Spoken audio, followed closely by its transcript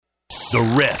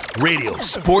The Ref Radio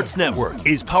Sports Network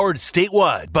is powered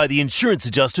statewide by the insurance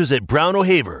adjusters at Brown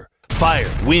O'Haver. Fire,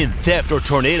 wind, theft, or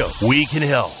tornado, we can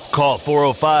help. Call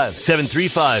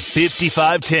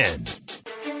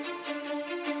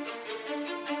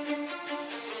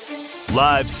 405-735-5510.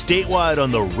 Live statewide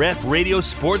on the Ref Radio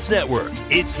Sports Network,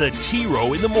 it's the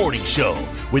T-Row in the Morning Show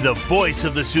with the voice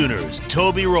of the Sooners,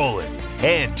 Toby Rowland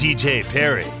and TJ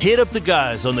Perry. Hit up the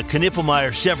guys on the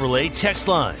Knippelmeyer Chevrolet text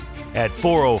line at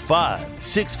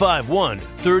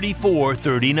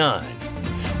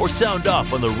 405-651-3439. Or sound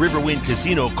off on the Riverwind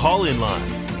Casino call-in line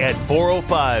at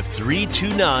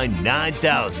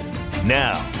 405-329-9000.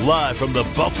 Now, live from the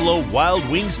Buffalo Wild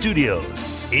Wings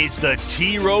Studios, it's the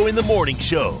T-Row in the Morning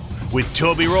Show with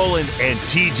Toby Rowland and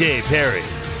TJ Perry.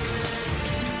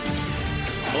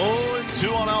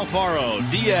 0-2 on Alfaro.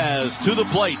 Diaz to the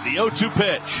plate. The 0-2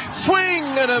 pitch. Swing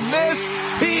and a miss.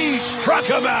 He struck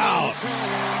him out.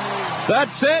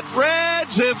 That's it.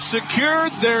 Reds have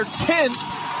secured their 10th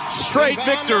straight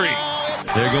victory.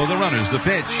 There go the runners. The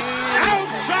pitch.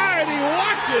 Outside. He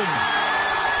walked him.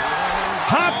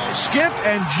 Hop, skip,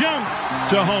 and jump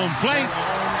to home plate.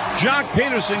 Jock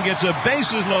Peterson gets a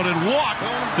bases-loaded walk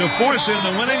to force in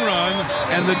the winning run,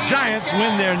 and the Giants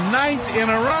win their 9th in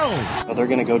a row. They're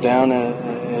going to go down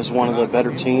as one of the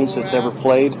better teams that's ever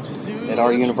played at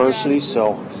our university.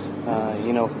 So,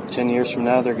 10 years from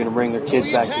now, they're going to bring their kids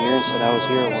back here and say, I was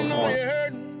here at one point.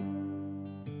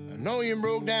 I know you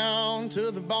broke down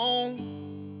to the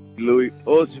bone. Louis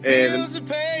Oates and the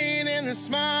pain and the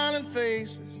smiling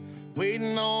faces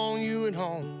waiting on you at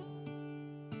home.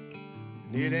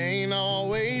 It ain't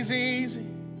always easy.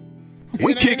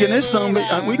 We kicking this thing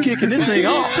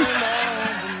off.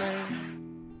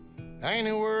 Ain't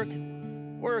it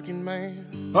working,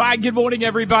 man. All right, good morning,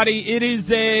 everybody. It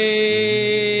is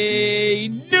a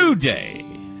new day.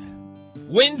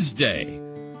 Wednesday,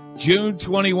 June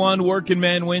 21, Working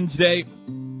Man Wednesday.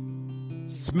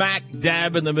 Smack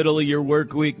dab in the middle of your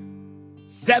work week.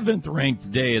 7th ranked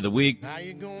day of the week.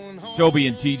 Toby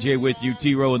and TJ with you.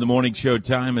 T-Row in the Morning Show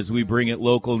time as we bring it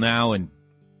local now and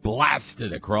blast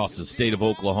it across the state of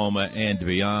Oklahoma and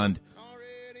beyond.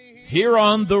 Here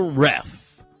on the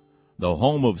Ref, the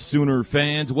home of Sooner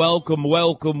fans. Welcome,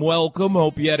 welcome, welcome.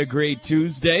 Hope you had a great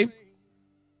Tuesday.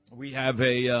 We have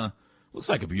looks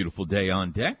like a beautiful day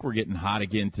on deck. We're getting hot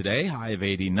again today. High of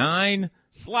 89.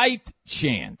 Slight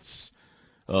chance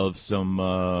of some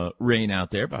rain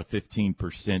out there, about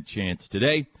 15% chance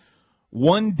today.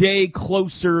 One day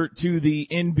closer to the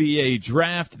NBA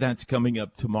draft. That's coming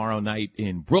up tomorrow night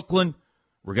in Brooklyn.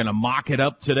 We're going to mock it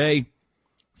up today.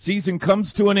 Season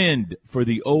comes to an end for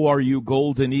the ORU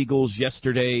Golden Eagles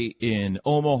yesterday in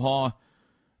Omaha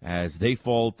as they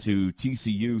fall to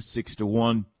TCU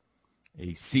 6-1.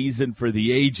 A season for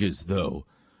the ages, though,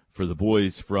 for the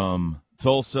boys from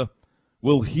Tulsa.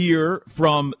 We'll hear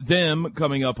from them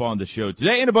coming up on the show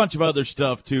today and a bunch of other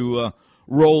stuff to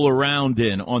roll around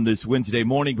in on this Wednesday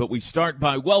morning. But we start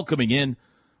by welcoming in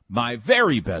my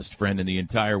very best friend in the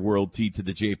entire world, T to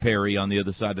the J Perry on the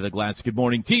other side of the glass. Good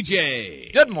morning,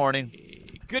 TJ. Good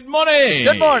morning. Good morning.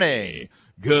 Good morning.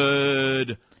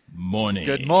 Good morning.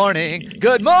 Good morning.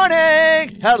 Good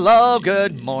morning. Hello,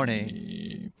 good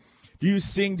morning. Do you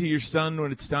sing to your son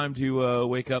when it's time to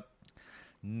wake up?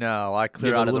 No, I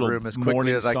clear out of the room as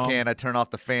quickly as I can. I turn off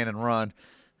the fan and run.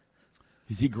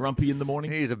 Is he grumpy in the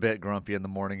morning? He's a bit grumpy in the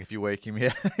morning if you wake him.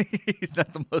 Yeah, he's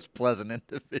not the most pleasant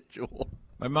individual.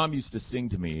 My mom used to sing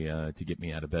to me to get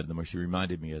me out of bed in the morning. She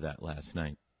reminded me of that last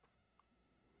night.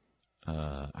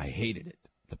 I hated it,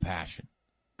 the passion.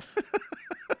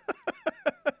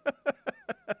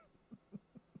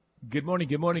 Good morning,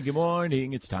 good morning, good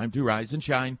morning. It's time to rise and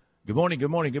shine. Good morning, good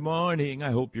morning, good morning.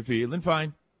 I hope you're feeling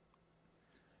fine.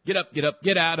 Get up,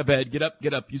 get out of bed. Get up,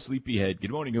 you sleepyhead.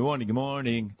 Good morning, good morning, good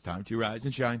morning. It's time to rise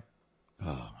and shine. Oh,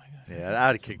 my God. Yeah,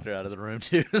 I'd have kicked her out of the room,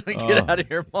 too. Get out of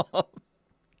here, Mom. Oh,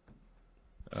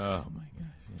 my God.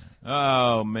 Yeah.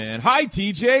 Oh, man. Hi,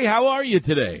 TJ. How are you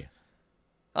today?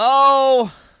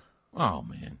 Oh,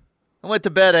 man. I went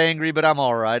to bed angry, but I'm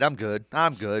all right. I'm good.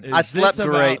 I slept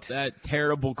great. That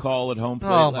terrible call at home plate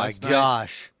last night?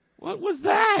 Gosh. What was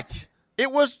that?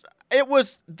 It was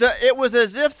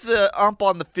as if the ump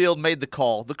on the field made the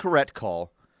call, the correct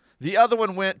call. The other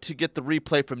one went to get the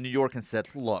replay from New York and said,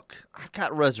 look, I've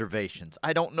got reservations.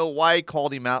 I don't know why he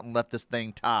called him out and left this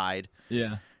thing tied.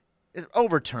 Yeah.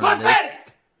 Overturn pathetic!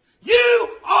 This.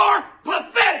 You are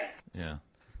pathetic! Yeah.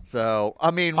 So, I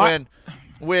mean,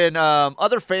 when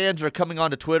other fans are coming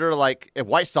onto Twitter, like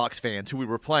White Sox fans who we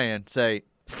were playing, say,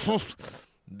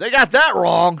 they got that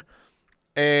wrong.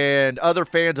 and other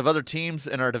fans of other teams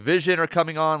in our division are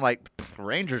coming on. Like,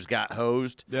 Rangers got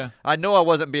hosed. Yeah. I know I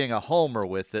wasn't being a homer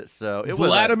with it, so it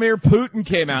Vladimir Putin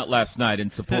came out last night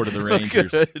in support of the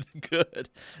Rangers. Good.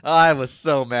 I was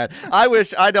so mad.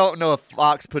 I don't know if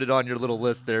Fox put it on your little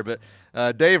list there, but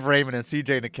Dave Raymond and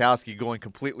C.J. Nikowski going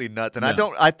completely nuts. And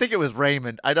I think it was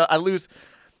Raymond.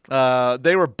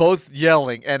 They were both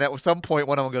yelling, and at some point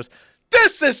one of them goes,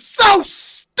 "This is so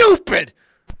stupid!"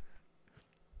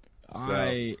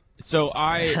 I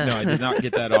did not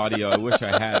get that audio. I wish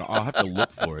I had. I'll have to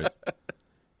look for it.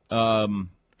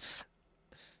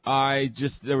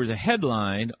 There was a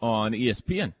headline on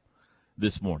ESPN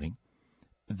this morning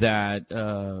that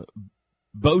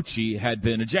Bochy had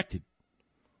been ejected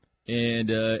and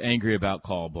angry about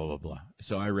call, blah, blah, blah.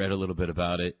 So I read a little bit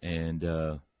about it, and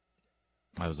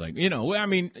I was like,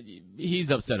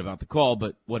 he's upset about the call,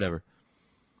 but whatever.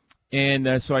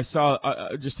 And so I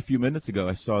saw just a few minutes ago,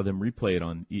 I saw them replay it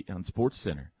on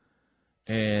SportsCenter,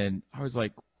 and I was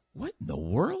like, "What in the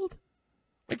world?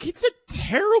 Like, it's a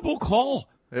terrible call."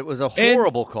 It was a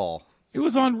horrible call. It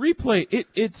was on replay.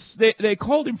 They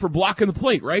called him for blocking the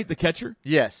plate, right? The catcher.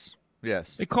 Yes.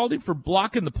 They called him for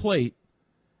blocking the plate,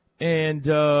 and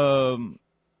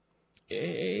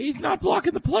he's not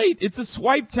blocking the plate. It's a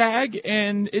swipe tag,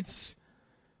 and it's.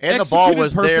 And the ball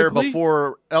was there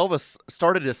before Elvis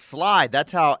started his slide.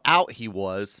 That's how out he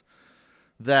was.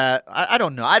 That I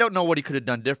don't know. I don't know what he could have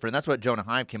done different. That's what Jonah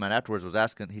Heim came out afterwards was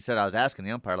asking. He said, I was asking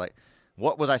the umpire, like,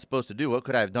 what was I supposed to do? What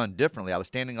could I have done differently? I was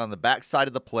standing on the back side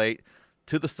of the plate,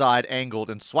 to the side,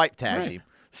 angled, and swipe tagged him.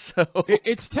 So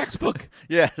it's textbook.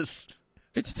 Yes.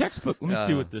 It's textbook. Let me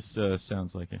see what this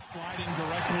sounds like. Sliding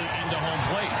directly into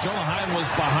home plate. Jonah Heim was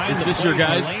behind the plate. Is this your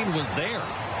guys? The lane was there.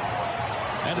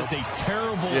 That is a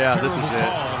terrible, this terrible is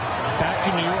call. Back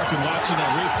in New York and watching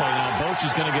that replay now, Boch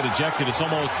is going to get ejected. It's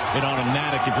almost an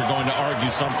automatic if you're going to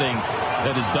argue something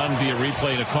that is done via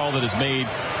replay and a call that is made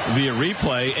via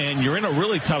replay. And you're in a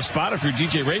really tough spot if you're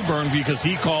DJ Rayburn because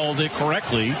he called it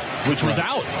correctly, which was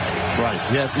out. Right.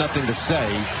 He has nothing to say.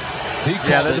 He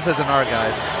called this isn't our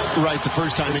guys. Right, the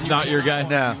first time. It's not your guy?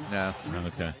 No.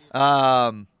 Okay.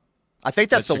 I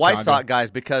think that's the Chicago. White Sox guys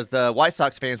because the White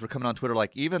Sox fans were coming on Twitter like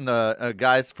even the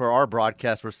guys for our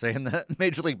broadcast were saying that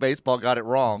Major League Baseball got it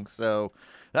wrong. So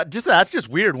that's just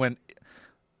weird when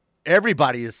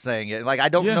everybody is saying it. Like I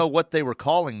don't know what they were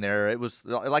calling there. It was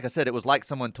like I said, it was like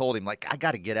someone told him like I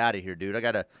got to get out of here, dude. I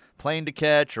got a plane to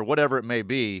catch or whatever it may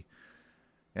be.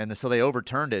 And so they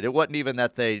overturned it. It wasn't even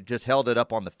that they just held it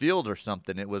up on the field or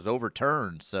something. It was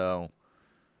overturned. So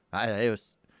I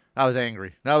was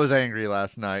angry. I was angry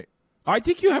last night. I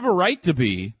think you have a right to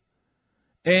be,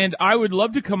 and I would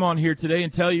love to come on here today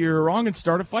and tell you you're wrong and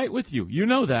start a fight with you. You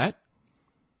know that.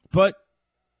 But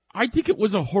I think it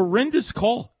was a horrendous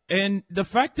call, and the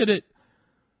fact that it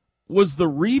was the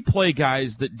replay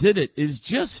guys that did it is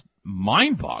just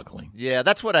mind-boggling. Yeah,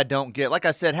 that's what I don't get. Like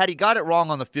I said, had he got it wrong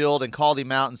on the field and called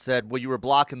him out and said, well, you were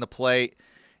blocking the plate,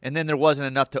 and then there wasn't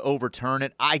enough to overturn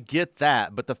it, I get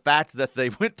that. But the fact that they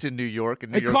went to New York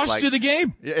and New York cost you the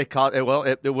game. It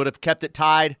would have kept it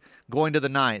tied going to the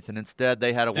ninth, and instead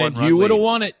they had a one-run lead. And you would have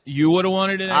won it. You would have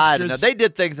wanted an extra. I don't know. They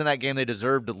did things in that game they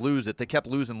deserved to lose it. They kept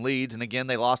losing leads, and again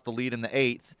they lost the lead in the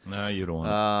eighth. No, you don't want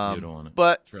it. You don't want it.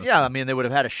 But Trust yeah, me. I mean they would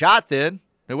have had a shot then.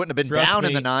 They wouldn't have been down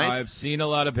in the ninth. I've seen a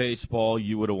lot of baseball.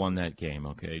 You would have won that game,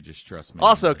 okay? Just trust me.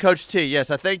 Also, Coach T, yes,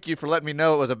 I thank you for letting me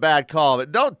know it was a bad call,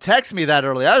 but don't text me that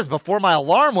early. That was before my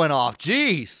alarm went off.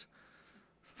 Jeez.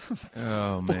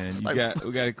 Oh, man. We got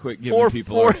to quit giving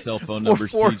people our cell phone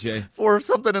numbers, TJ. For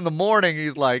something in the morning,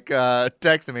 he's like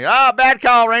texting me, bad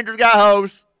call, Rangers got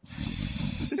hosed.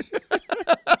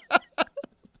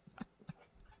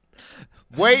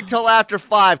 Wait till after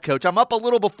 5, Coach. I'm up a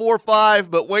little before 5,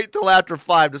 but wait till after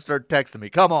 5 to start texting me.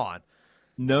 Come on.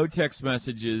 No text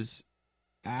messages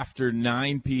after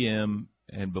 9 p.m.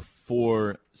 and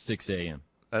before 6 a.m.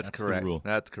 That's correct. The rule.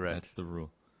 That's correct. That's the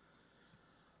rule.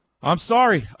 I'm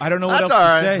sorry. I don't know what else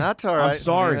to say. That's all right. I'm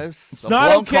sorry. I mean, it's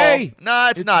not okay. Call. No,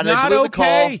 it's not. Not they blew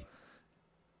okay.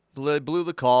 the call. Blew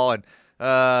the call, and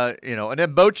and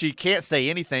then Bochy can't say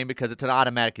anything because it's an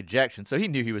automatic ejection. So he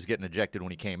knew he was getting ejected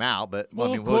when he came out. But what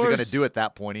was he going to do at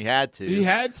that point? He had to. He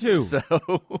had to. So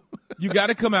you got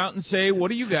to come out and say,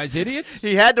 "What are you guys, idiots?"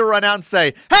 He had to run out and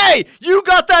say, "Hey, you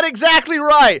got that exactly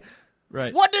right."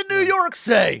 Right. What did New York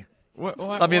say?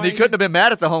 I mean, he couldn't have been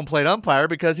mad at the home plate umpire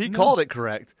because he called it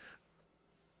correct.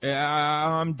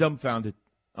 I'm dumbfounded.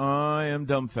 I am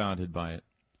dumbfounded by it.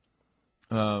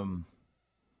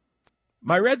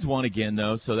 My Reds won again,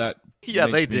 though, so that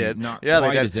they did. Not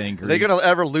quite as angry. Are they going to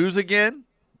ever lose again?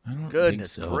 I don't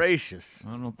Goodness think so. gracious.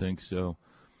 I don't think so.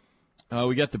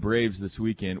 We got the Braves this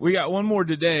weekend. We got one more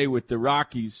today with the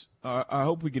Rockies. I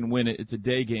hope we can win it. It's a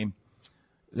day game.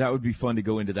 That would be fun to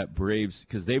go into that Braves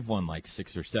because they've won like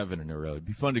 6 or 7 in a row. It'd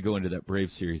be fun to go into that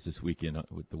Braves series this weekend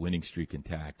with the winning streak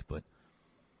intact. But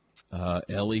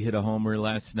Ellie hit a homer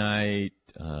last night.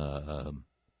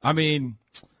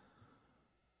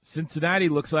 Cincinnati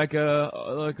looks like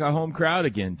a home crowd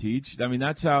again, Teach. I mean,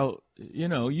 that's how,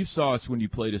 you saw us when you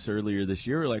played us earlier this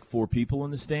year. Like 4 people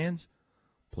in the stands.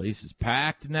 Place is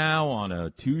packed now on a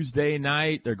Tuesday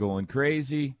night. They're going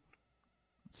crazy.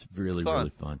 It's really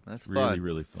fun. That's really, fun.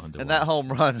 Really fun to watch. And that home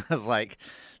run, I was like,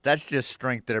 that's just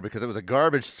strength there because it was a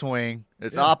garbage swing.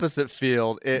 It's opposite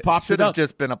field. It should have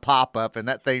just been a pop-up, and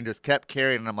that thing just kept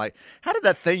carrying. And I'm like, how did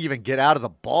that thing even get out of the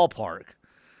ballpark?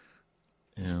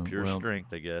 Yeah, pure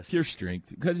strength, I guess. Pure strength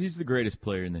because he's the greatest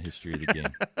player in the history of the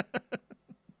game.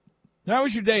 How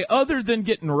was your day other than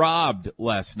getting robbed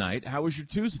last night? How was your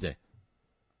Tuesday?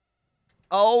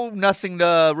 Oh, nothing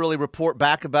to really report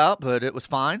back about, but it was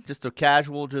fine. Just a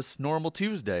casual, just normal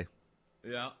Tuesday.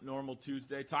 Yeah, normal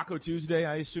Tuesday. Taco Tuesday,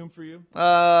 I assume, for you?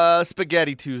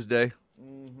 Spaghetti Tuesday.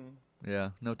 Mm-hmm. Yeah,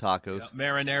 no tacos. Yeah,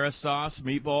 marinara sauce,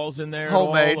 meatballs in there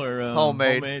Homemade. at all? Or,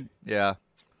 homemade. Yeah.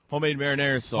 Homemade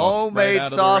marinara sauce. Homemade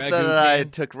sauce that I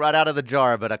can? took right out of the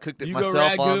jar, but I cooked it myself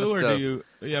ragu, on the stove. Or do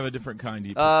you have a different kind?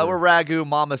 We're ragu,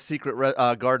 Mama's secret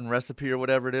garden recipe or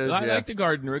whatever it is. I like the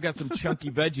garden. We got some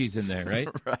chunky veggies in there, right?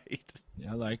 Right.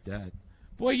 Yeah, I like that.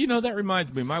 Boy, that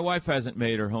reminds me. My wife hasn't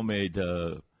made her homemade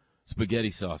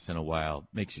spaghetti sauce in a while.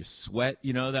 Makes you sweat.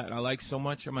 That I like so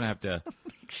much. I'm going to have to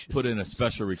put in a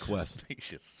special request.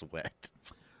 Makes you sweat.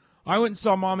 I went and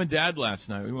saw Mom and Dad last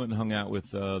night. We went and hung out with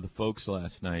the folks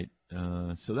last night.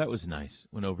 So that was nice.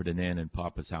 Went over to Nana and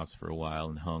Papa's house for a while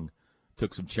and hung.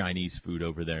 Took some Chinese food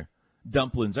over there.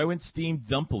 Dumplings. I went steamed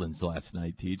dumplings last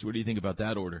night, Teach. What do you think about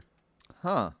that order?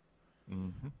 Huh.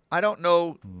 Mm-hmm. I don't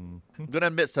know. I'm going to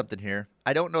admit something here.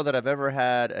 I don't know that I've ever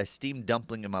had a steamed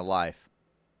dumpling in my life.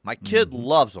 My kid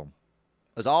loves them.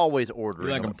 Is always ordering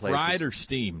You like them them fried or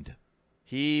steamed?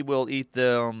 He will eat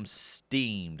them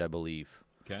steamed, I believe.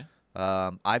 Okay.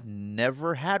 I've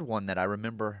never had one that I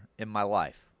remember in my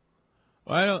life.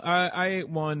 Well, I ate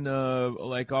one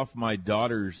like off my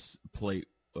daughter's plate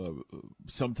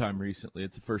sometime recently.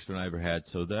 It's the first one I ever had.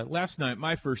 So that last night,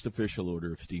 my first official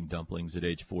order of steamed dumplings at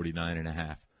age 49 and a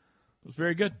half. It was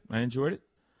very good. I enjoyed it.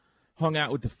 Hung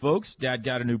out with the folks. Dad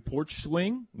got a new porch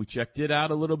swing. We checked it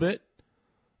out a little bit.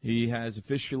 He has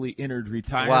officially entered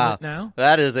retirement now.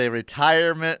 That is a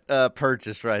retirement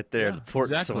purchase right there, Yeah, the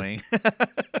porch swing.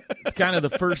 It's kind of the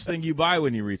first thing you buy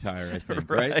when you retire, I think,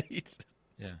 right?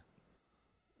 Yeah.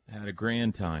 Had a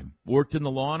grand time. Worked in the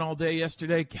lawn all day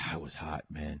yesterday. God, it was hot,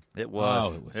 man. It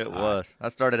was. It was. I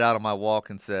started out on my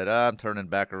walk and said, I'm turning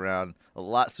back around a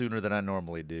lot sooner than I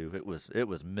normally do. It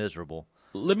was miserable.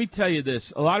 Let me tell you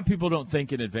this. A lot of people don't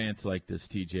think in advance like this,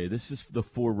 TJ. This is the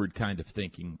forward kind of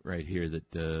thinking right here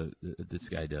that this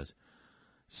guy does.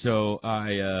 So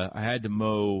I had to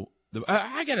mow.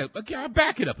 I gotta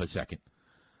back it up a second.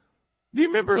 Do you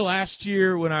remember last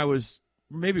year when I was,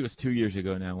 maybe it was 2 years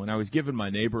ago now, when I was giving my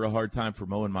neighbor a hard time for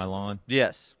mowing my lawn?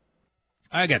 Yes.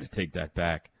 I got to take that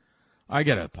back. I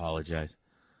got to apologize.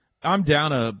 I'm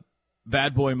down a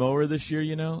bad boy mower this year,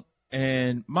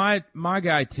 and my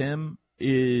guy Tim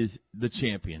is the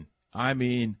champion. I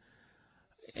mean,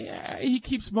 he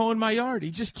keeps mowing my yard.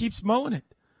 He just keeps mowing it.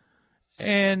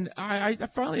 And I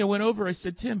finally went over. I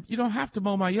said, Tim, you don't have to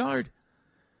mow my yard.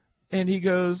 And he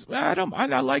goes, well,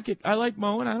 I like it. I like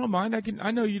mowing. I don't mind.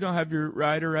 I know you don't have your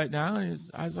rider right now. And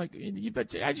I was like,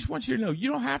 I just want you to know, you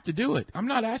don't have to do it. I'm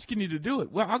not asking you to do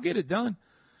it. Well, I'll get it done.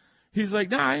 He's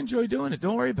like, I enjoy doing it.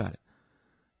 Don't worry about it.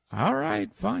 All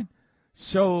right, fine.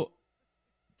 So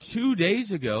 2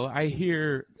 days ago, I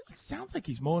hear, it sounds like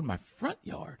he's mowing my front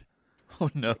yard. Oh,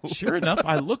 no. Sure enough,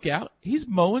 I look out. He's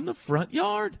mowing the front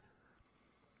yard.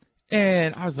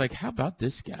 And I was like, how about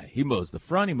this guy? He mows the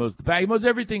front, he mows the back, he mows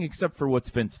everything except for what's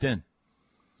fenced in.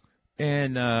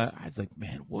 And I was like,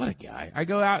 man, what a guy. I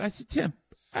go out, I said, Tim,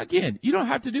 again, you don't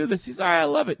have to do this. He's like, I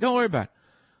love it. Don't worry about it.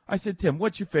 I said, Tim,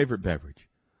 what's your favorite beverage?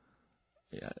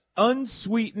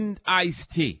 Unsweetened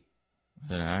iced tea. I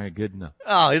said, all right, good enough.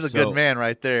 Oh, he's a good man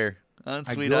right there.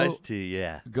 Unsweetened iced tea,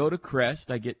 yeah. Go to Crest.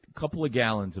 I get a couple of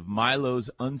gallons of Milo's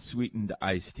unsweetened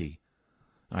iced tea.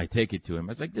 I take it to him.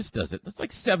 I was like, that's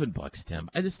like $7, Tim.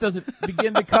 And this doesn't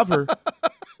begin to cover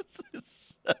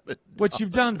what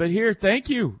you've done. But here, thank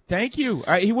you. Thank you.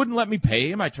 He wouldn't let me pay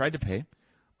him. I tried to pay him.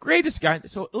 Greatest guy.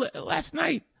 So last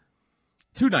night,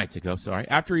 2 nights ago, sorry,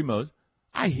 after he mows,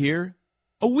 I hear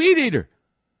a weed eater.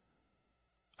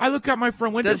 I look out my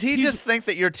front window. Does he just think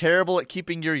that you're terrible at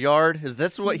keeping your yard? Is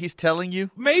this what he's telling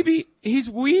you? Maybe he's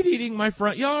weed eating my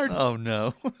front yard. Oh,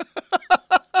 no.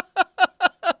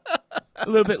 A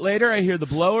little bit later, I hear the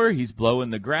blower. He's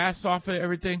blowing the grass off of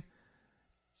everything.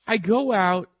 I go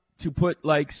out to put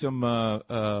like some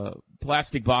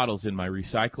plastic bottles in my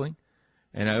recycling,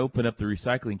 and I open up the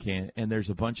recycling can, and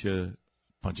there's a bunch of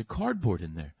cardboard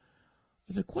in there. I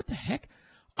was like, what the heck?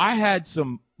 I had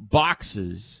some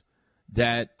boxes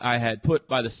that I had put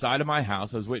by the side of my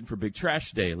house. I was waiting for big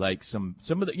trash day, like some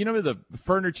of the, the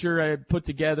furniture I had put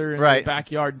together in the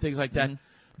backyard and things like that. Mm-hmm.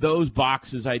 Those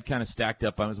boxes I had kind of stacked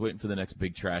up. I was waiting for the next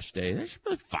big trash day. There's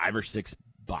really 5 or 6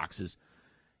 boxes.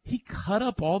 He cut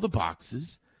up all the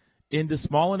boxes into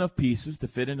small enough pieces to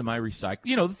fit into my recycle.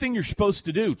 The thing you're supposed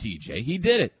to do, TJ. He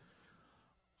did it.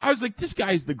 I was like, this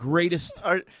guy is the greatest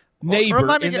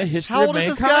neighbor in the history of mankind. How old is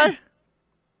this guy?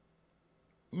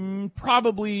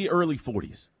 Probably early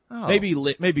 40s. Oh. Maybe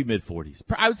mid 40s.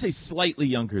 I would say slightly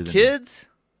younger than kids.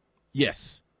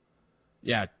 Yes.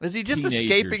 Yeah. Is he just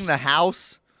escaping the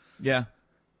house? Yeah,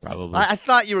 probably. I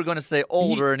thought you were going to say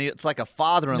older, and it's like a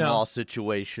father-in-law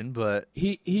situation, but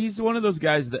he's one of those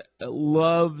guys that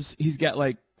loves. He's got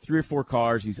like 3 or 4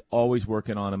 cars. He's always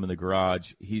working on them in the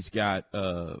garage. He's got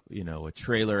a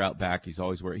trailer out back. He's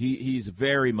always working. He's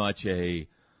very much a.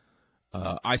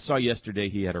 I saw yesterday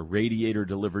he had a radiator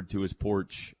delivered to his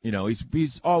porch.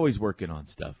 He's always working on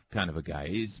stuff, kind of a guy.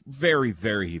 He's very,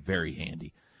 very, very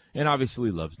handy, and obviously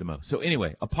loves to mow. So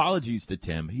anyway, apologies to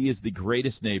Tim. He is the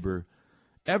greatest neighbor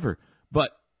ever.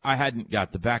 But I hadn't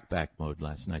got the back mode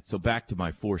last night, so back to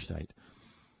my foresight.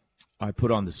 I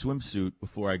put on the swimsuit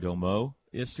before I go mow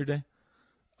yesterday.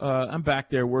 I'm back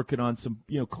there working on some,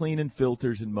 cleaning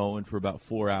filters and mowing for about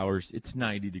 4 hours. It's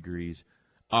 90 degrees.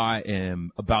 I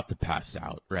am about to pass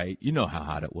out, right? You know how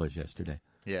hot it was yesterday.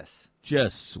 Yes.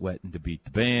 Just sweating to beat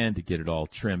the band, to get it all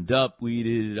trimmed up,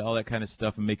 weeded, all that kind of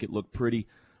stuff, and make it look pretty.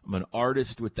 I'm an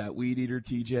artist with that weed eater,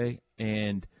 TJ,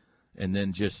 and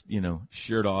then just,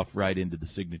 shirt off right into the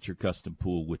signature custom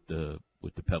pool with the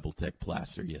Pebble Tech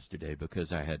plaster yesterday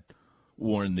because I had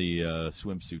worn the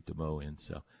swimsuit to mow in.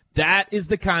 So that is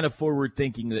the kind of forward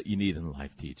thinking that you need in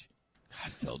life, TJ. I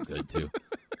felt good, too.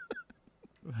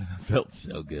 I felt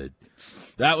so good.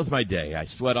 That was my day. I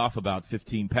sweat off about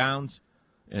 15 pounds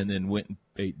and then went and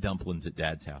ate dumplings at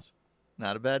Dad's house.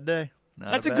 Not a bad day.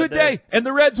 That's a good day. And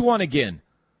the Reds won again.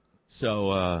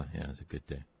 So, it was a good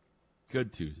day.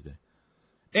 Good Tuesday.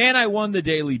 And I won the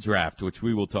daily draft, which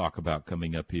we will talk about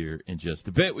coming up here in just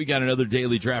a bit. We got another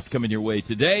daily draft coming your way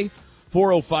today.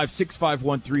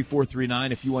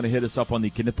 405-651-3439 if you want to hit us up on the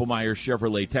Knippelmeyer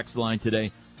Chevrolet text line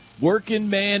today. Working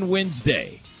Man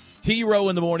Wednesday. T-Row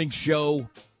in the Morning Show.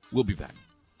 We'll be back.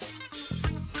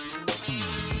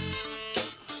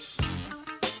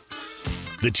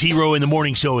 The T-Row in the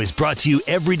Morning Show is brought to you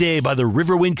every day by the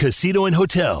Riverwind Casino and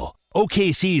Hotel,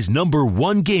 OKC's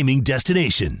 #1 gaming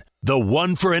destination. The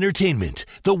one for entertainment,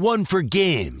 the one for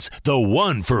games, the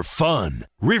one for fun.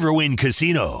 Riverwind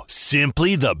Casino,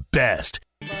 simply the best.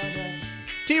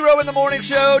 T-Row in the Morning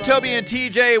Show, Toby and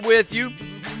TJ with you.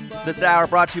 This hour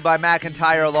brought to you by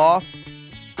McIntyre Law.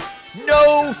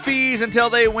 No fees until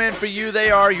they win for you.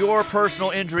 They are your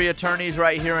personal injury attorneys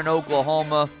right here in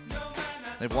Oklahoma.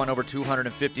 They've won over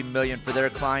 $250 million for their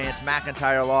clients.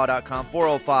 McIntyreLaw.com,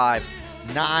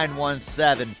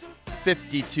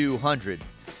 405-917-5200.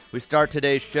 We start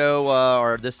today's show,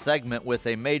 or this segment, with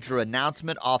a major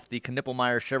announcement off the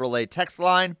Knippelmeyer Chevrolet text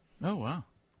line. Oh, wow.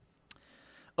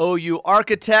 OU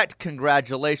architect,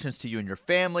 congratulations to you and your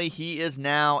family. He is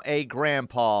now a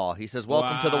grandpa. He says,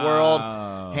 welcome to the world.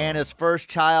 Hannah's first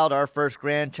child, our first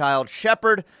grandchild,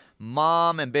 Shepherd.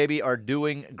 Mom and baby are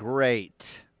doing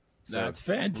great. So that's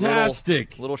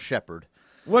fantastic. Little Shepherd.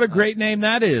 What a great name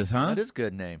that is, huh? That is a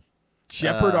good name.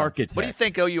 Shepherd Architect. What do you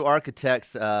think OU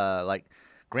architect's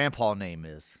grandpa name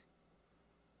is?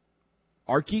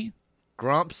 Archie?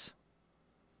 Grumps?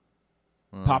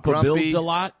 Papa Grumpy. builds a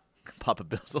lot? Papa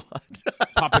builds a lot.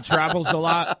 Papa travels a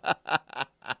lot.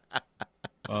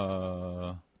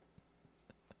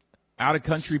 Out of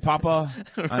country Papa.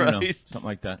 I don't know. Something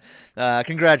like that.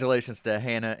 Congratulations to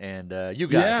Hannah and you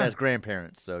guys as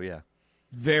grandparents. So, yeah.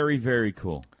 Very, very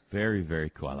cool. Very, very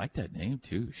cool. I like that name,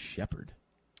 too. Shepherd.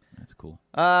 That's cool.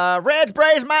 Reds,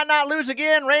 Braves might not lose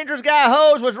again. Rangers guy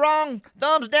hose was wrong.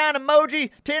 Thumbs down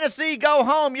emoji. Tennessee, go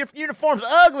home. Your uniform's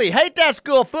ugly. Hate that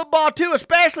school. Football, too,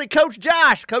 especially Coach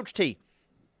Josh. Coach T.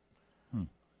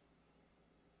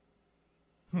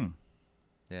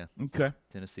 Yeah. Okay.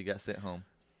 Tennessee got sent home.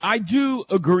 I do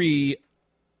agree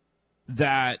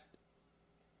that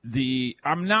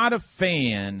I'm not a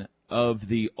fan of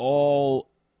the all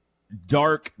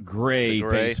dark gray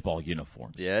baseball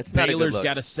uniforms. Yeah, it's not a good Baylor's look.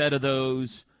 got a set of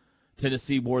those.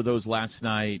 Tennessee wore those last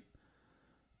night.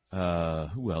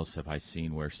 Who else have I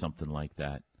seen wear something like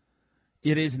that?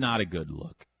 It is not a good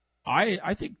look.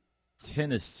 I think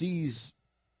Tennessee's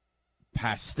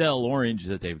pastel orange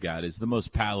that they've got is the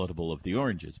most palatable of the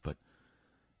oranges,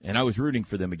 and I was rooting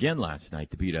for them again last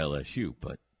night to beat LSU,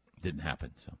 but it didn't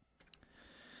happen. So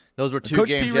Those were two Coach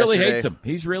games T really yesterday. hates them.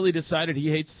 He's really decided he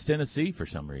hates Tennessee for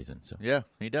some reason. So Yeah,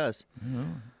 he does.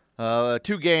 2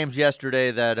 games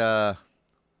yesterday that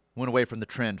went away from the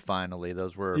trend finally.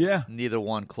 Those were neither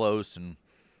one close and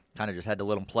kind of just had to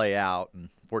let them play out. And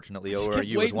fortunately,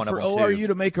 ORU was one of them, for too. ORU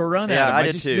to make a run at Yeah, him. I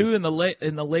did just too. knew in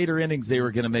the later innings they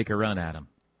were going to make a run at him.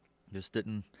 Just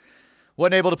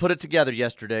wasn't able to put it together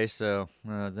yesterday, so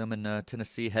them and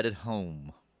Tennessee headed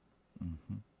home.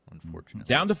 Unfortunately.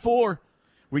 Down to 4.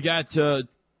 We got 2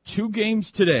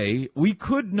 games today. We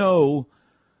could know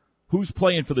who's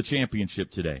playing for the championship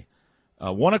today.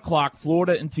 1 o'clock,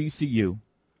 Florida and TCU.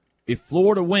 If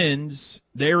Florida wins,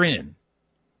 they're in.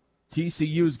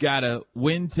 TCU's got to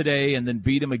win today and then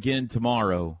beat them again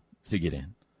tomorrow to get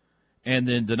in. And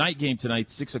then the night game tonight,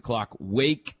 6 o'clock,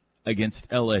 Wake against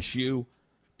LSU.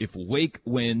 If Wake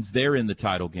wins, they're in the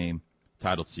title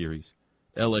series.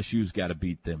 LSU's got to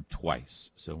beat them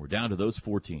twice. So we're down to those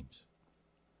 4 teams.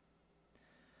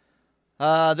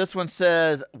 This one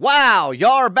says, wow,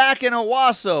 y'all are back in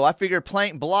Owasso. I figured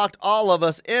Plank blocked all of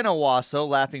us in Owasso.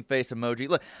 Laughing face emoji.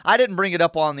 Look, I didn't bring it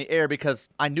up on the air because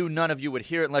I knew none of you would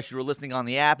hear it unless you were listening on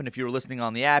the app. And if you were listening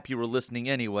on the app, you were listening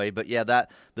anyway. But yeah,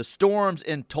 the storms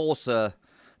in Tulsa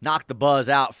knocked the buzz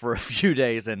out for a few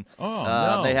days. And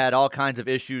no. They had all kinds of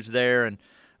issues there. And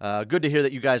good to hear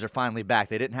that you guys are finally back.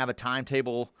 They didn't have a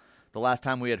timetable the last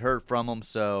time we had heard from them,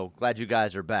 so glad you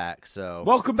guys are back. So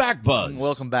welcome back, Buzz.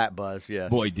 Welcome back, Buzz. Yes.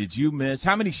 Boy, did you miss?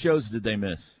 How many shows did they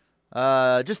miss?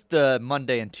 Just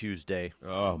Monday and Tuesday.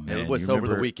 Oh man, it was over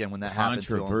the weekend when that happened.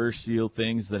 Controversial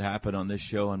things that happened on this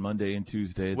show on Monday and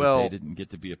Tuesday that they didn't get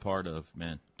to be a part of.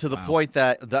 Man, to the point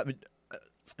that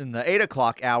in the 8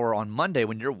 o'clock hour on Monday,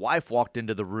 when your wife walked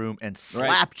into the room and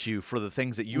slapped you for the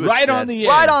things that you had said. On the air.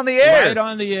 Right on the air. Right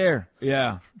on the air.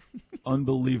 Yeah.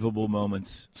 Unbelievable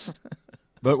moments.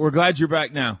 But we're glad you're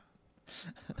back now.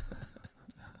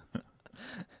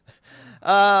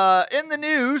 In the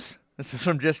news, this is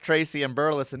from Just Tracy and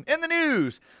Burleson. In the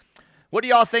news, what do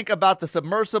y'all think about the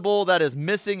submersible that is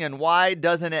missing, and why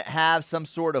doesn't it have some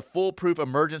sort of foolproof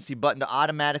emergency button to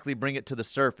automatically bring it to the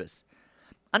surface?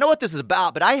 I know what this is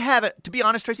about, but I haven't, to be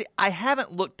honest, Tracy, I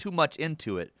haven't looked too much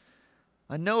into it.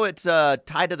 I know it's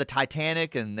tied to the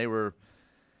Titanic, and they were,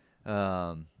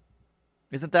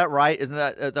 isn't that right? Isn't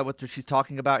that what she's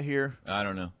talking about here? I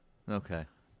don't know. Okay.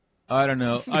 I don't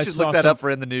know. I should look that up for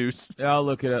in the news. Yeah, I'll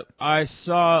look it up. I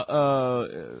saw,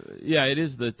 it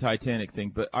is the Titanic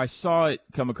thing, but I saw it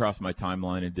come across my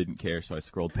timeline and didn't care, so I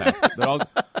scrolled past it. But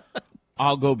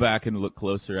I'll go back and look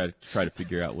closer at it to try to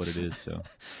figure out what it is. So,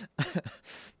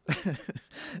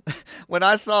 when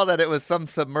I saw that it was some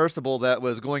submersible that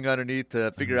was going underneath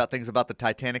to figure out things about the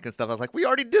Titanic and stuff, I was like, we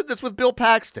already did this with Bill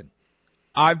Paxton.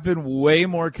 I've been way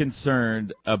more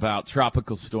concerned about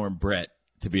Tropical Storm Brett,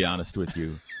 to be honest with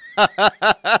you.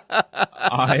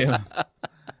 I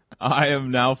am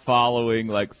now following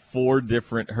like 4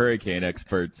 different hurricane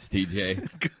experts, TJ.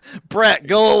 Brett,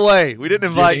 go away. We didn't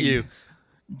invite you.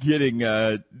 Getting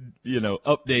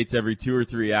updates every 2 or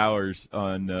 3 hours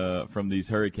on from these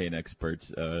hurricane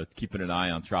experts, keeping an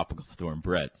eye on Tropical Storm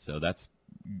Brett. So that's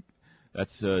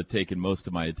taken most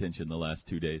of my attention the last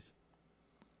 2 days.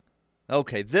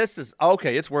 Okay,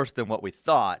 it's worse than what we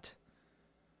thought.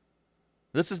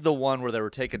 This is the one where they were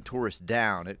taking tourists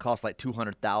down. It cost like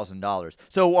 $200,000.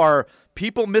 So are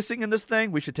people missing in this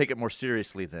thing? We should take it more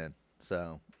seriously then.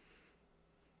 So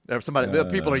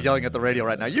people are yelling at the radio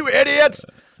right now. You idiots!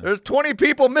 There's 20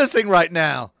 people missing right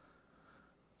now.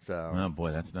 So. Oh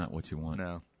boy, that's not what you want.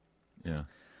 No. Yeah.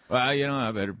 Well,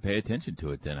 I better pay attention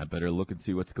to it then. I better look and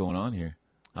see what's going on here.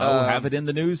 I will have it in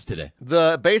the news today.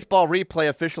 The baseball replay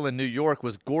official in New York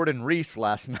was Gordon Reese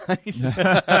last night.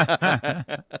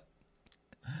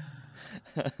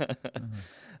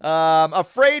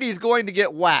 Afraid he's going to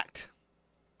get whacked.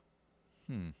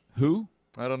 Who?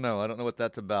 I don't know. I don't know what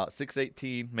that's about.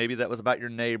 618. Maybe that was about your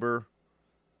neighbor.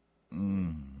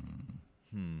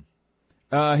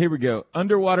 Here we go.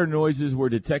 Underwater noises were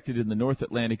detected in the North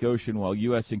Atlantic Ocean while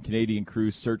U.S. and Canadian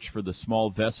crews searched for the small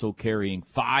vessel carrying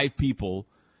 5 people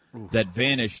that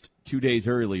vanished 2 days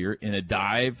earlier in a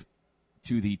dive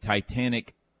to the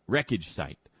Titanic wreckage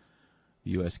site,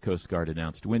 the U.S. Coast Guard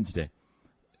announced Wednesday.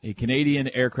 A Canadian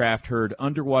aircraft heard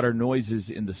underwater noises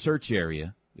in the search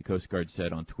area. the Coast Guard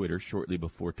said on Twitter shortly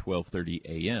before 12:30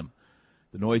 a.m.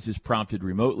 The noises prompted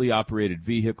remotely operated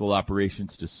vehicle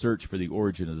operations to search for the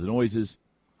origin of the noises.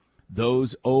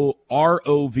 Those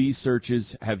ROV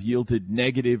searches have yielded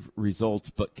negative results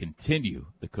but continue,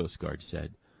 the Coast Guard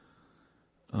said.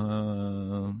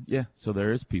 So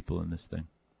there is people in this thing.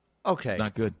 Okay. It's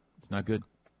not good. It's not good.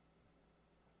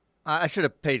 I should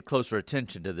have paid closer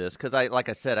attention to this because, like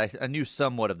I said, I knew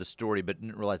somewhat of the story but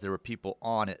didn't realize there were people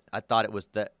on it. I thought it was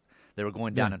that they were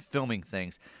going down and filming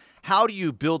things. How do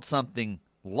you build something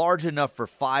large enough for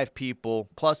 5 people,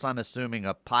 plus I'm assuming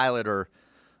a pilot or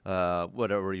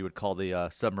whatever you would call the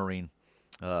submarine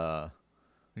guy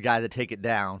that take it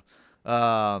down?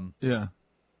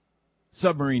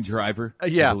 Submarine driver, I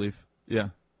believe. Yeah.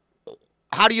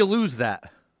 How do you lose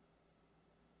that?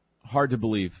 Hard to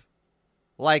believe.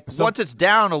 Like, once it's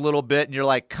down a little bit and you're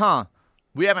like,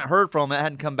 we haven't heard from them, it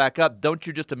hadn't come back up, don't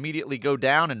you just immediately go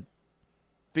down and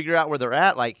figure out where they're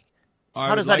at? Like,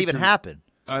 how does that even happen?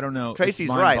 I don't know. Tracy's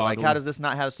right. Like, how does this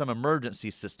not have some emergency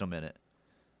system in it?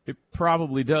 It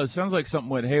probably does. Sounds like something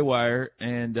went haywire,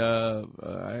 and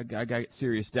I got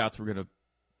serious doubts we're going to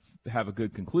have a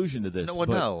good conclusion to this.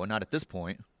 No, not at this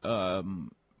point. I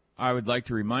would like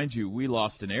to remind you, we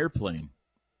lost an airplane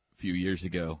a few years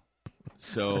ago.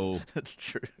 So that's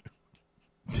true.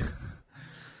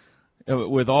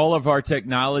 With all of our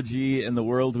technology and the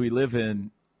world we live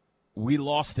in, we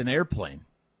lost an airplane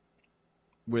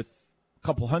with a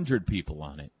couple hundred people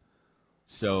on it.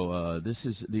 So this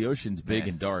is the ocean's big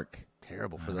and dark.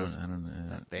 Terrible for those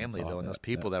that family though, and those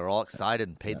people that that were all excited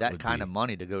and paid that kind of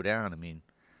money to go down. I mean,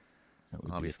 that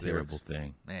would be a terrible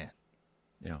thing. Man,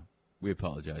 we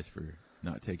apologize for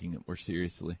not taking it more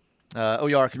seriously.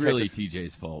 OU Architect. It's really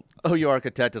TJ's fault. OU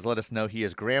Architect has let us know he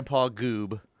is Grandpa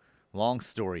Goob. Long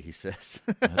story, he says.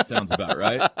 That sounds about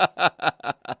right.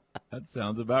 That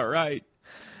sounds about right.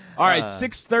 All right,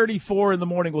 6:34 in the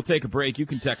morning. We'll take a break. You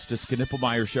can text us,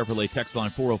 Knippelmeyer Chevrolet text line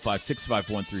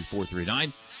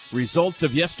 405-651-3439. Results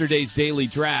of yesterday's daily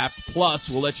draft. Plus,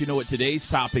 we'll let you know what today's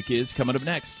topic is coming up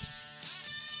next.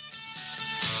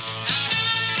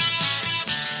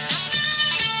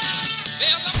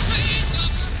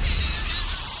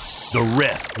 The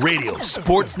Ref Radio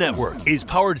Sports Network is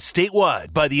powered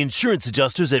statewide by the insurance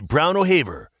adjusters at Brown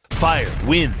O'Haver. Fire,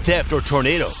 wind, theft, or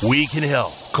tornado, we can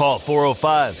help. Call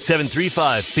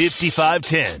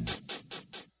 405-735-5510.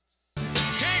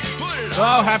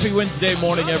 Oh, happy Wednesday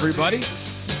morning, everybody.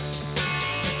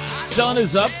 Sun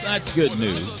is up. That's good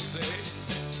news.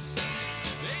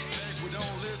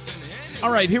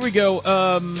 All right, here we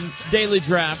go. Daily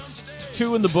draft,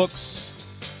 2 in the books.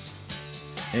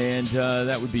 And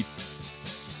that would be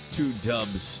 2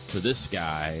 dubs for this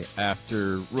guy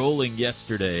after rolling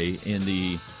yesterday in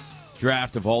the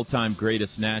draft of all-time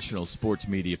greatest national sports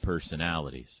media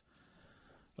personalities.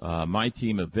 My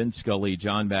team of Vin Scully,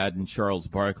 John Madden, Charles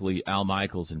Barkley, Al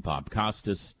Michaels, and Bob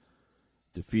Costas,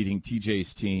 defeating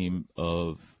TJ's team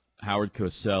of Howard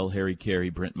Cosell, Harry Carey,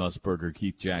 Brent Musburger,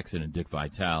 Keith Jackson, and Dick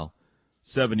Vitale,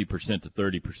 70% to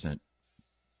 30%.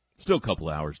 Still a couple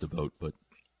hours to vote, but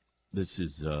this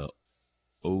is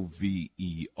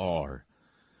OVER,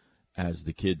 as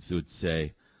the kids would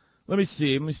say. Let me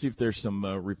see if there's some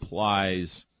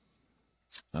replies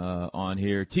on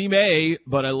here. Team A,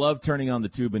 but I love turning on the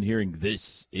tube and hearing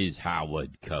this is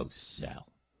Howard Cosell.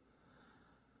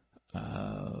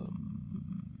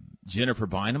 Jennifer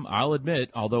Bynum, I'll admit,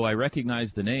 although I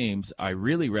recognize the names, I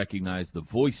really recognize the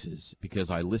voices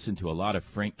because I listen to a lot of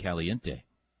Frank Caliente.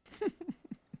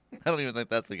 I don't even think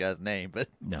that's the guy's name, but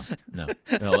no.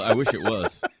 Well, I wish it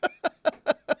was.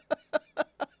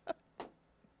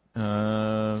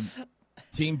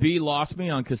 Team B lost me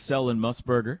on Cosell and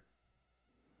Musburger.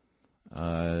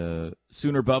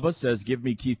 Sooner Bubba says, give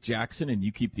me Keith Jackson and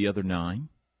you keep the other 9.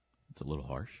 That's a little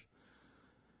harsh.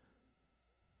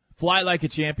 Fly Like a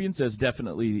Champion says,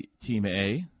 definitely Team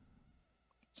A.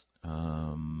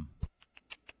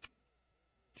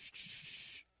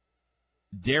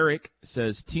 Derek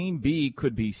says, Team B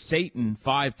could be Satan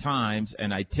 5 times,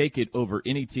 and I'd take it over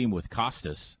any team with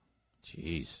Costas.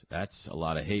 Jeez, that's a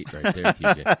lot of hate right there,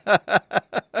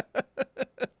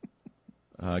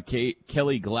 TJ.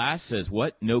 Kelly Glass says,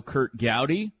 what? No Kurt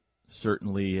Gowdy?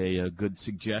 Certainly a good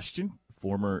suggestion.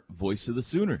 Former voice of the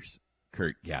Sooners,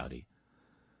 Kurt Gowdy.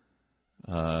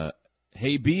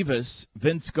 Hey, Beavis,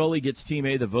 Vince Scully gets Team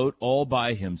A the vote all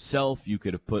by himself. You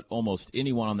could have put almost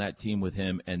anyone on that team with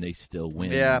him, and they still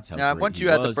win. Yeah, once you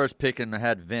had the first pick and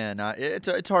had Vin,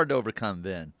 it's hard to overcome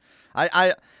Vin.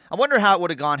 I wonder how it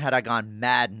would have gone had I gone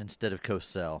Madden instead of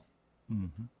Cosell.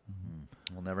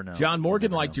 We'll never know. John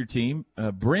Morgan liked your team.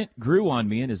 Brent grew on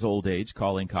me in his old age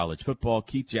calling college football.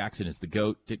 Keith Jackson is the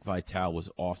GOAT. Dick Vitale was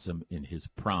awesome in his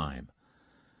prime.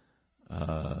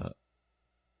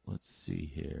 Let's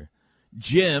see here.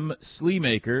 Jim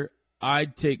Sleemaker,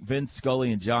 I'd take Vince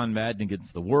Scully and John Madden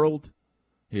against the world.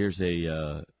 Here's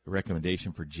a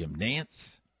recommendation for Jim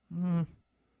Nance.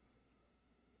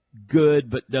 Good,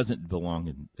 but doesn't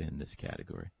belong in this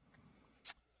category.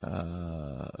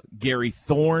 Gary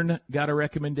Thorne got a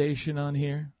recommendation on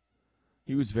here.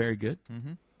 He was very good.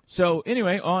 Mm-hmm. So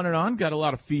anyway, on and on. Got a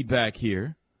lot of feedback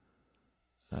here.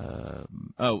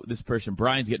 This person,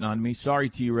 Brian's getting on me. Sorry,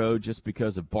 T-Row, just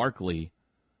because of Barkley.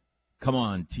 Come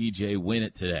on, TJ, win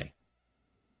it today.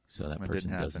 So that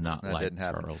person does not like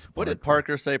Charles. What did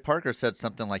Parker say? Parker said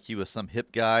something like he was some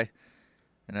hip guy.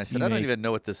 And I said, I don't even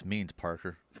know what this means,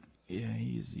 Parker. Yeah,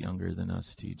 he's younger than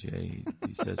us, TJ.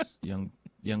 He says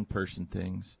young person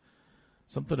things.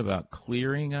 Something about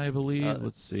clearing, I believe.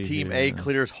 Let's see. Team here. A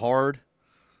clears hard.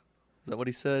 Is that what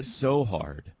he said? So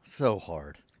hard. So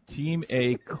hard. Team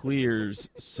A clears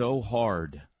so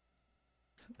hard.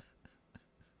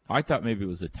 I thought maybe it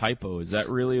was a typo. Is that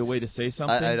really a way to say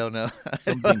something? I don't know.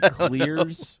 Something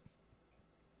clears.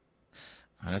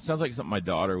 And it sounds like something my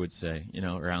daughter would say,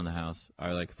 around the house.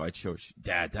 I like if I'd show her,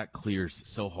 Dad, that clears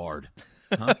so hard.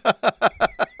 Huh?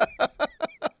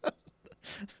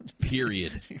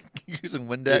 Period. Using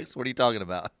Windex? What are you talking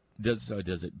about? Does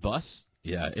it bust?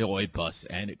 Yeah, it busts,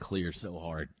 and it clears so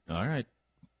hard. All right.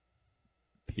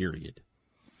 Period.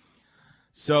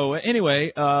 So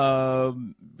anyway, 2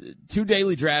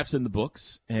 daily drafts in the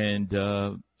books, and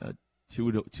 2-0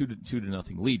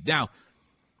 lead. Now,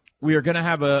 we are going to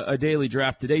have a daily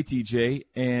draft today, TJ,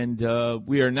 and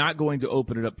we are not going to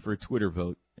open it up for a Twitter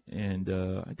vote. And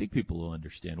I think people will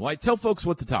understand why. Tell folks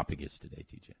what the topic is today,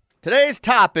 TJ. Today's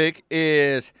topic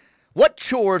is what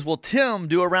chores will Tim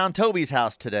do around Toby's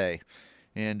house today?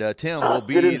 And Tim will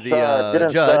be the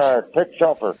judge. Take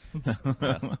shelter.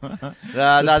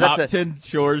 Top 10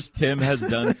 chores Tim has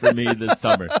done for me this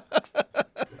summer.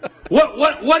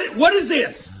 What is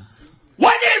this?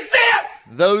 What is this?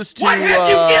 Those two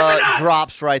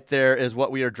drops right there is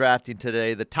what we are drafting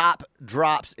today. The top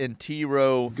drops in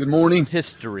T-Row Good morning.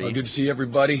 history. Good to see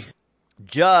everybody.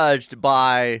 Judged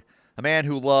by a man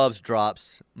who loves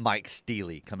drops, Mike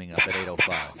Steely, coming up at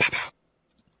 8:05.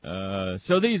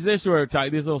 So these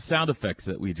little sound effects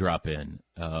that we drop in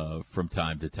from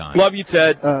time to time. Love you,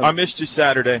 Ted. I missed you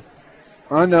Saturday.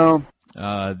 I know.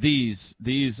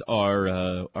 These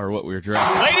are what we're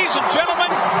drafting. Ladies and gentlemen,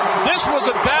 this was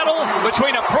a battle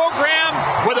between a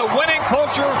program with a winning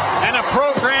culture and a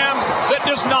program that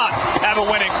does not have a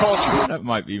winning culture. That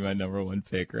might be my number one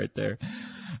pick right there.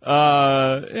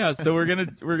 So we're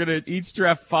gonna each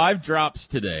draft 5 drops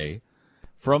today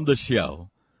from the show.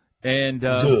 And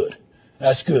good.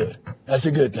 That's good. That's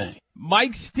a good thing.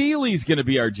 Mike Steely's going to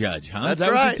be our judge, huh? That's Is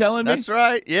that right. what you're telling me? That's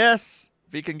right. Yes.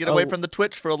 If he can get away from the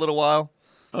Twitch for a little while.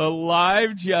 A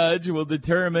live judge will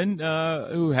determine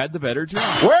who had the better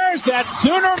draft. Where's that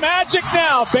Sooner magic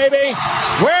now, baby?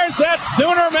 Where's that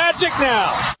Sooner magic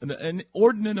now? An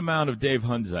inordinate amount of Dave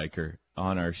Hunziker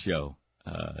on our show,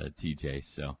 TJ.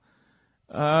 So,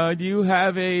 do you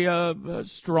have a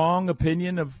strong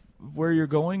opinion of where you're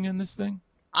going in this thing?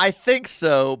 I think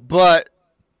so, but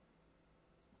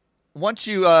once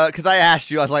you, because I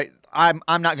asked you, I was like, I'm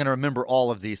not going to remember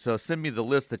all of these, so send me the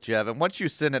list that you have. And once you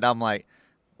send it, I'm like,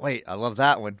 wait, I love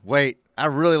that one. Wait, I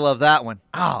really love that one.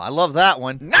 Oh, I love that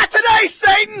one. Not today,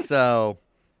 Satan! So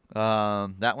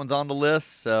that one's on the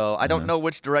list, so I don't know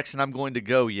which direction I'm going to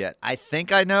go yet. I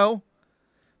think I know,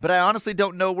 but I honestly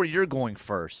don't know where you're going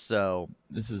first, so.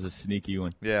 This is a sneaky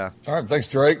one. Yeah. All right,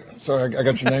 thanks, Drake. Sorry, I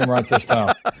got your name right this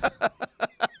time.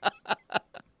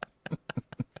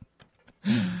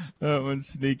 That one's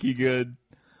sneaky good.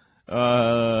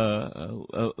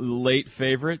 A late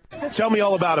favorite. Tell me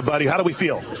all about it, buddy. How do we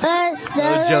feel? Joseph.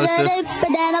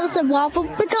 Bananas and waffle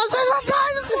because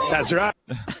sometimes. That's right.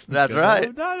 That's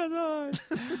right.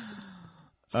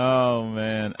 Oh,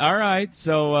 man. All right,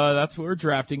 so that's what we're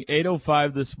drafting.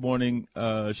 8:05 this morning,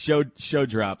 show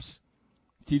drops.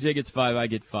 TJ gets 5, I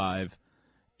get 5.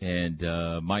 And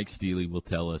Mike Steely will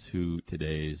tell us who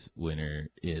today's winner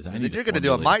is. And then you're going to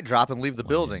do a mic drop and leave the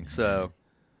building. So,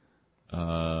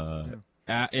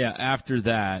 after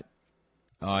that,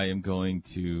 I am going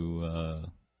to.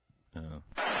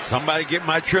 Somebody get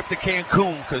my trip to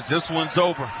Cancun because this one's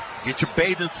over. Get your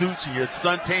bathing suits and your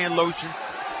suntan lotion.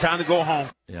 It's time to go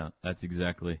home. Yeah, that's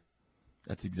exactly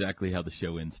how the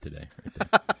show ends today.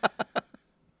 Right there.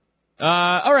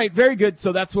 All right, very good.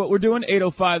 So that's what we're doing.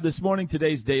 8:05 this morning.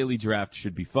 Today's daily draft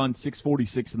should be fun.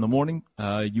 6:46 in the morning.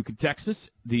 You can text us.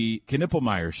 The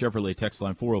Knippelmeyer Chevrolet text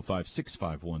line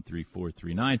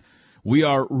 405-651-3439. We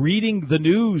are reading the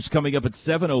news coming up at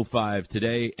 7:05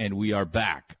 today, and we are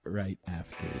back right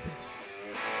after this.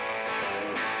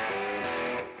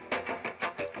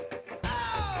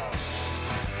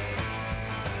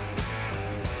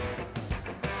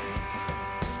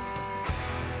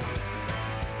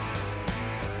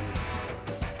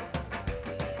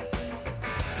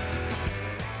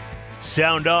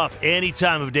 Sound off any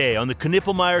time of day on the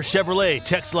Knippelmeyer Chevrolet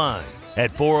text line at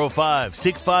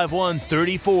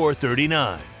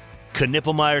 405-651-3439.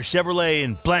 Knippelmeyer Chevrolet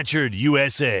in Blanchard,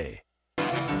 USA.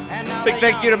 Big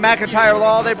thank you to McIntyre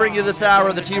Law. They bring you this hour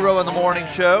of the T-Row in the Morning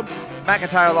Show.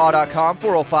 McIntyreLaw.com,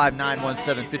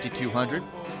 405-917-5200.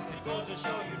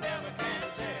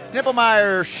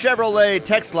 Knippelmeyer Chevrolet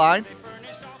text line.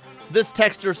 This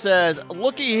texter says,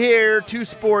 looky here to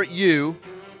sport you.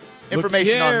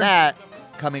 Information on that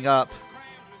coming up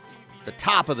the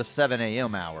top of the 7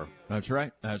 a.m. hour. That's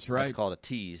right. That's right. It's called a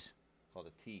tease.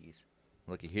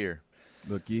 Looky here.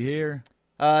 Looky here.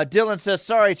 Dylan says,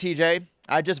 sorry, TJ.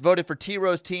 I just voted for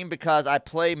T-Row's team because I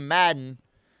play Madden.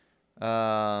 It's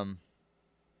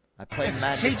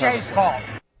TJ's fault.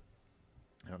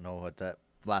 I don't know what that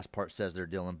last part says there,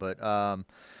 Dylan, but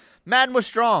Madden was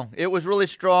strong. It was really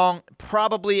strong.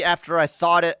 Probably after I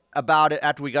thought about it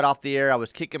after we got off the air, I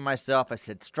was kicking myself. I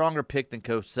said, stronger pick than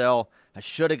Cosell. I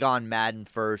should have gone Madden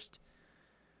first.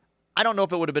 I don't know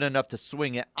if it would have been enough to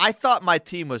swing it. I thought my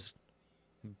team was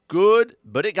good,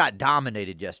 but it got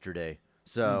dominated yesterday.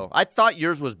 So I thought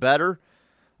yours was better.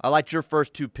 I liked your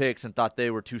first two picks and thought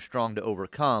they were too strong to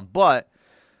overcome. But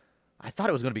I thought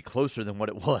it was going to be closer than what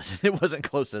it was. It wasn't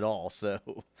close at all.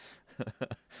 So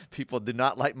people do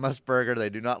not like Musburger. They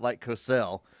do not like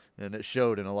Cosell. And it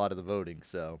showed in a lot of the voting.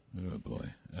 So. Oh, boy.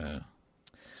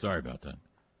 Sorry about that.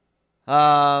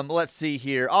 Let's see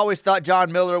here. Always thought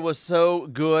John Miller was so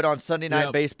good on Sunday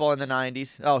Night Baseball in the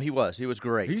 90s. Oh, he was. He was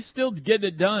great. He's still getting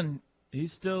it done.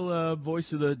 He's still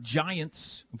voice of the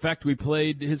Giants. In fact, we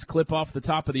played his clip off the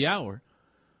top of the hour.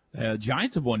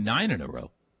 Giants have won 9 in a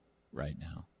row right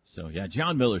now. So, yeah,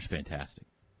 John Miller's fantastic.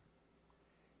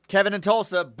 Kevin in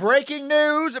Tulsa, breaking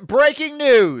news, breaking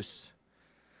news.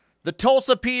 The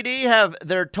Tulsa PD have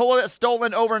their toilet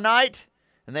stolen overnight,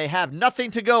 and they have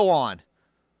nothing to go on.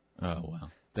 Oh, wow.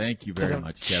 Thank you very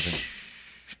much, Kevin.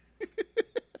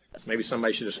 Maybe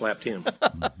somebody should have slapped him.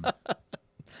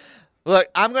 Look,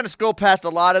 I'm going to scroll past a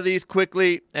lot of these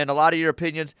quickly and a lot of your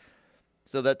opinions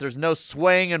so that there's no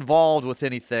swaying involved with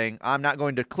anything. I'm not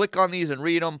going to click on these and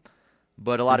read them,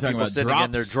 but a lot of people sending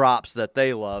in their drops that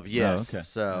they love. Yes. Oh, okay.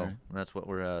 So that's what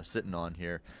we're sitting on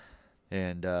here.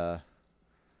 And I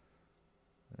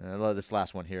love this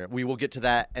last one here. We will get to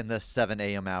that in the 7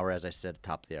 a.m. hour, as I said,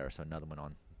 top of the hour. So another one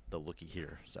on the looky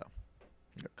here. So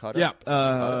caught up.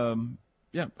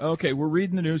 Yeah. Okay, we're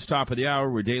reading the news top of the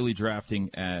hour. We're daily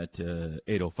drafting at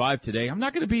 8:05 today. I'm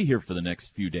not going to be here for the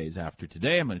next few days after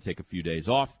today. I'm going to take a few days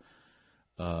off.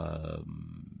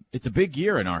 It's a big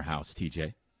year in our house,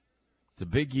 TJ. It's a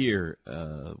big year.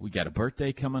 We got a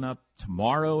birthday coming up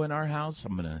tomorrow in our house.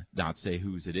 I'm going to not say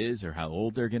whose it is or how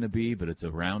old they're going to be, but it's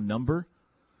a round number.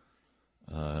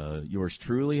 Yours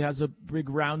truly has a big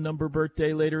round number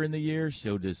birthday later in the year.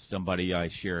 So does somebody I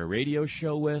share a radio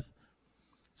show with.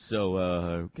 So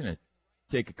we're going to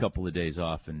take a couple of days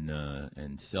off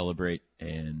and celebrate,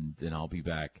 and then I'll be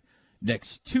back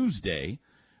next Tuesday.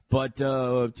 But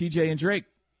TJ and Drake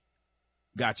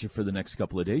got you for the next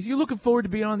couple of days. You looking forward to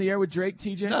being on the air with Drake,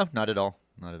 TJ? No, not at all.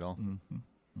 Not at all.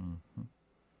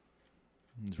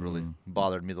 It's really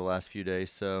bothered me the last few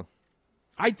days, so.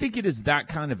 I think it is that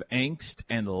kind of angst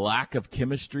and lack of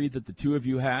chemistry that the two of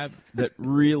you have that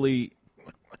really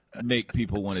make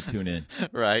people want to tune in.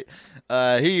 Right.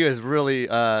 He is really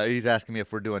he's asking me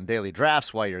if we're doing daily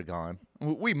drafts while you're gone.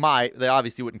 We might. They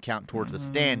obviously wouldn't count towards the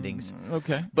standings.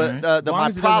 Okay. But right. my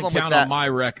problem with that, on my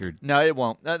record. No, it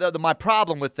won't. My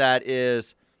problem with that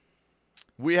is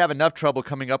we have enough trouble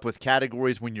coming up with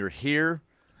categories when you're here.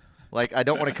 Like, I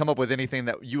don't want to come up with anything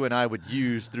that you and I would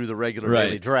use through the regular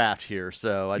daily draft here.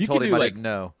 So I told him I didn't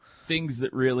know. Things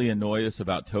that really annoy us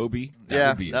about Toby.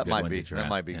 That might be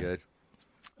good.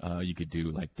 You could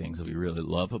do like things that we really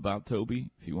love about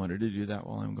Toby if you wanted to do that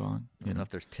while I'm gone. I don't know if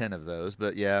there's 10 of those,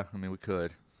 but yeah, I mean, we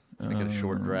could make it a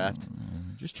short draft.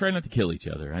 Just try not to kill each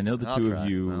other. I know the two of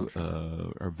you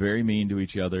are very mean to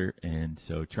each other, and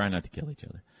so try not to kill each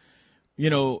other. You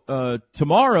know,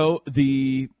 tomorrow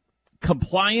the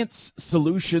Compliance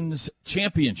Solutions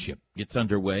Championship gets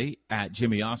underway at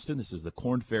Jimmy Austin. This is the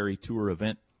Korn Ferry Tour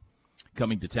event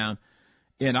coming to town.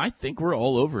 And I think we're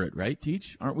all over it, right,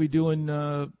 Teach? Aren't we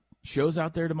doing shows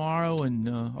out there tomorrow and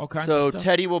all kinds of stuff? So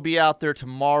Teddy will be out there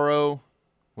tomorrow.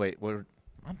 Wait,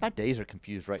 my days are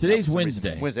confused right now. Today's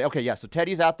Wednesday. Wednesday. Okay, yeah. So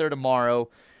Teddy's out there tomorrow,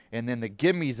 and then the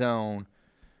Gimme Zone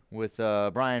with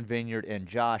Brian Vineyard and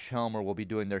Josh Helmer will be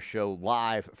doing their show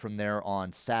live from there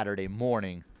on Saturday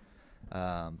morning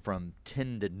from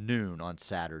 10 to noon on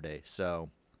Saturday. So,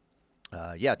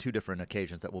 yeah, 2 different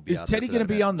occasions that will be out there. Is Teddy going to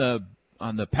be on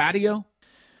the patio?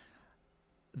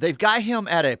 They've got him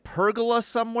at a pergola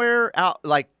somewhere out,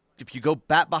 like if you go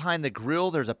back behind the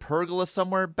grill, there's a pergola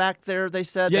somewhere back there, they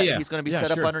said. Yeah. He's going to be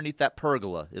set up underneath that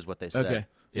pergola is what they said. Okay.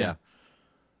 Yeah.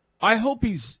 I hope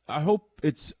it's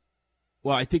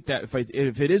well, I think that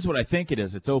if it is what I think it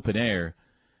is, it's open air,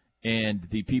 and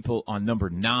the people on number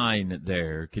 9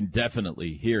 there can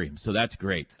definitely hear him. So that's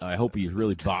great. I hope he's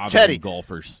really bothering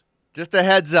golfers. Just a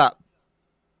heads up.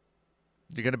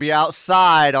 You're going to be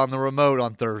outside on the remote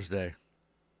on Thursday.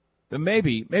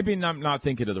 Maybe I'm not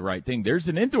thinking of the right thing. There's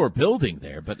an indoor building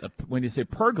there, but when you say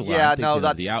pergola, I'm thinking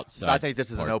of the outside. I think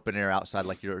this is an open air outside,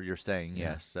 like you're saying.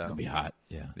 Yeah, yes, it's gonna be hot.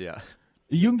 Yeah. Yeah.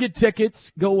 You can get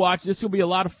tickets. Go watch. This will be a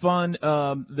lot of fun.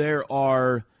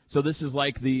 So this is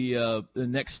like the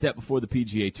next step before the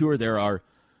PGA Tour. There are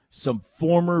some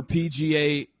former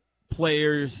PGA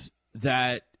players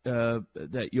that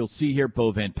you'll see here.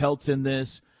 Bo Van Pelt's in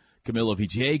this. Camilo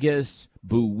Villegas,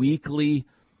 Boo Weekley.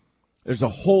 There's a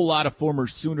whole lot of former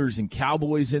Sooners and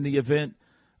Cowboys in the event.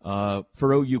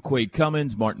 For OU, Quade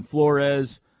Cummins, Martin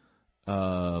Flores,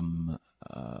 Chris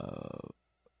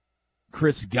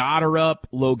Gotterup,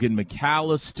 Logan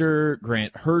McAllister,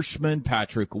 Grant Hirschman,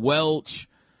 Patrick Welch,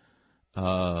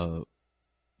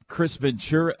 Chris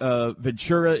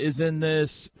Ventura is in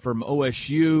this from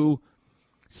OSU.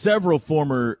 Several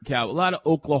former a lot of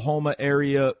Oklahoma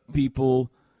area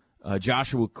people.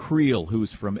 Joshua Creel,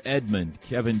 who's from Edmond,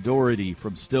 Kevin Doherty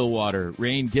from Stillwater,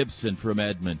 Rayne Gibson from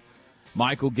Edmond,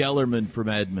 Michael Gellerman from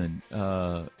Edmond,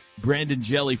 Brandon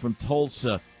Jelly from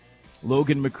Tulsa,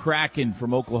 Logan McCracken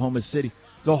from Oklahoma City.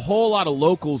 There's a whole lot of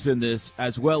locals in this,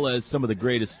 as well as some of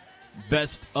the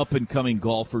best up-and-coming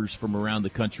golfers from around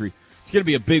the country. It's going to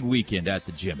be a big weekend at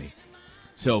the Jimmy.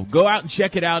 So go out and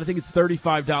check it out. I think it's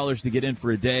 $35 to get in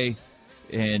for a day.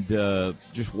 And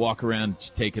just walk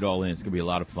around, take it all in. It's going to be a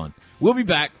lot of fun. We'll be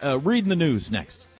back reading the news next.